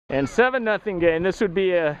And 7-0 game. This would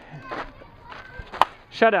be a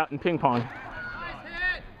shutout in ping pong.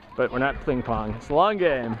 But we're not ping pong. It's a long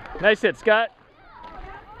game. Nice hit, Scott.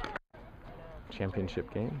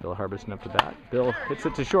 Championship game. Bill Harbison up to bat. Bill hits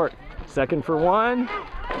it to short. Second for one.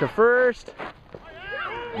 To first.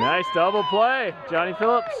 Nice double play. Johnny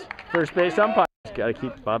Phillips, first base umpire.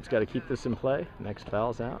 Bob's got to keep this in play. Next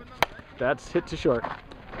foul's out. That's hit to short.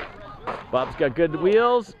 Bob's got good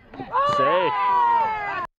wheels. Safe.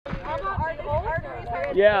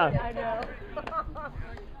 Yeah.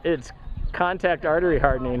 It's contact artery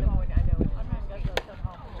hardening.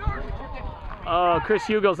 Oh, Chris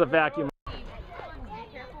Hugel's a vacuum.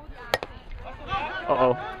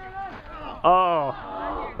 Uh-oh. Oh.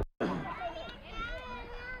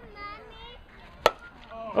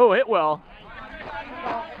 Oh, hit well.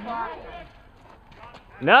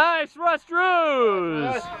 Nice, Russ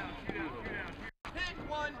Drews.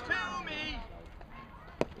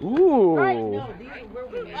 Ooh.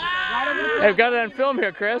 I've got it on film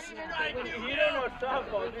here, Chris. You don't know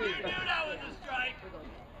softball, do you? You knew that was a strike.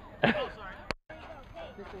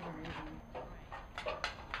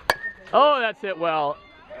 Oh, that's hit well.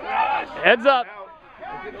 Heads up.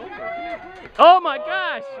 Oh my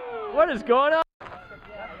gosh. What is going on?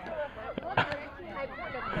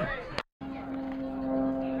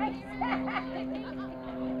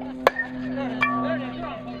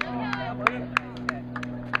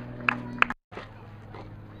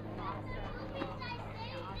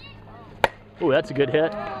 Oh, that's a good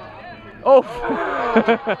hit. Oh!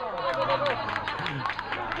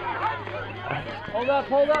 Hold up,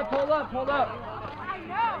 hold up, hold up, hold up.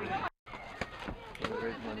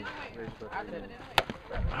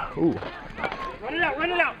 Ooh. Run it out,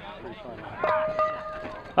 run it out.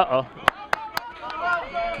 Uh-oh.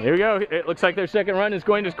 Here we go. It looks like their second run is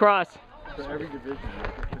going to cross. For every division,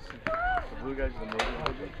 the blue guys are the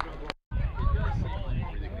major.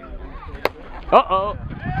 Uh-oh.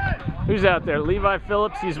 Who's out there? Levi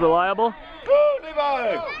Phillips, he's reliable. Go,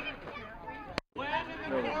 Levi!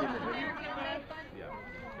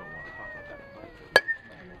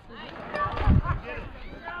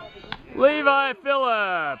 Levi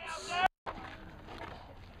Phillips.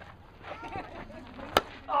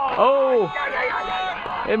 Oh.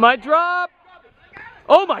 It might drop.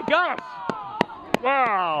 Oh my gosh.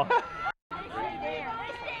 Wow.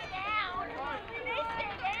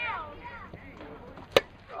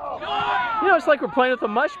 You know, it's like we're playing with a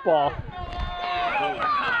mush ball.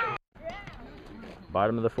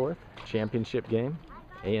 Bottom of the fourth, championship game.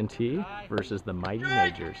 A&T versus the Mighty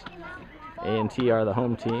Majors. A&T are the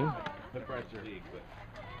home team.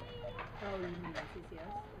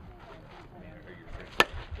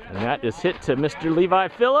 And that is hit to Mr. Levi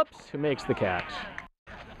Phillips, who makes the catch.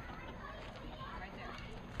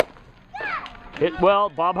 Hit well,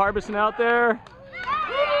 Bob Harbison out there.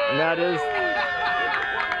 And that is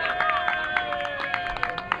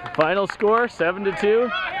final score,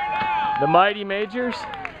 7-2. The Mighty Majors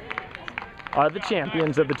are the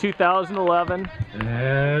champions of the 2011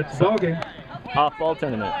 ball game. off-ball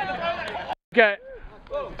tournament. Okay.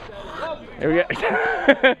 Here we go.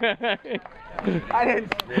 I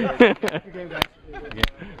didn't.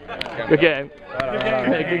 Good game.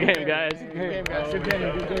 Good game, guys. Good game, guys. Good game.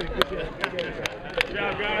 Good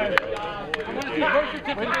job, guys. I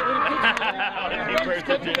want to see birth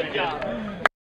certificate.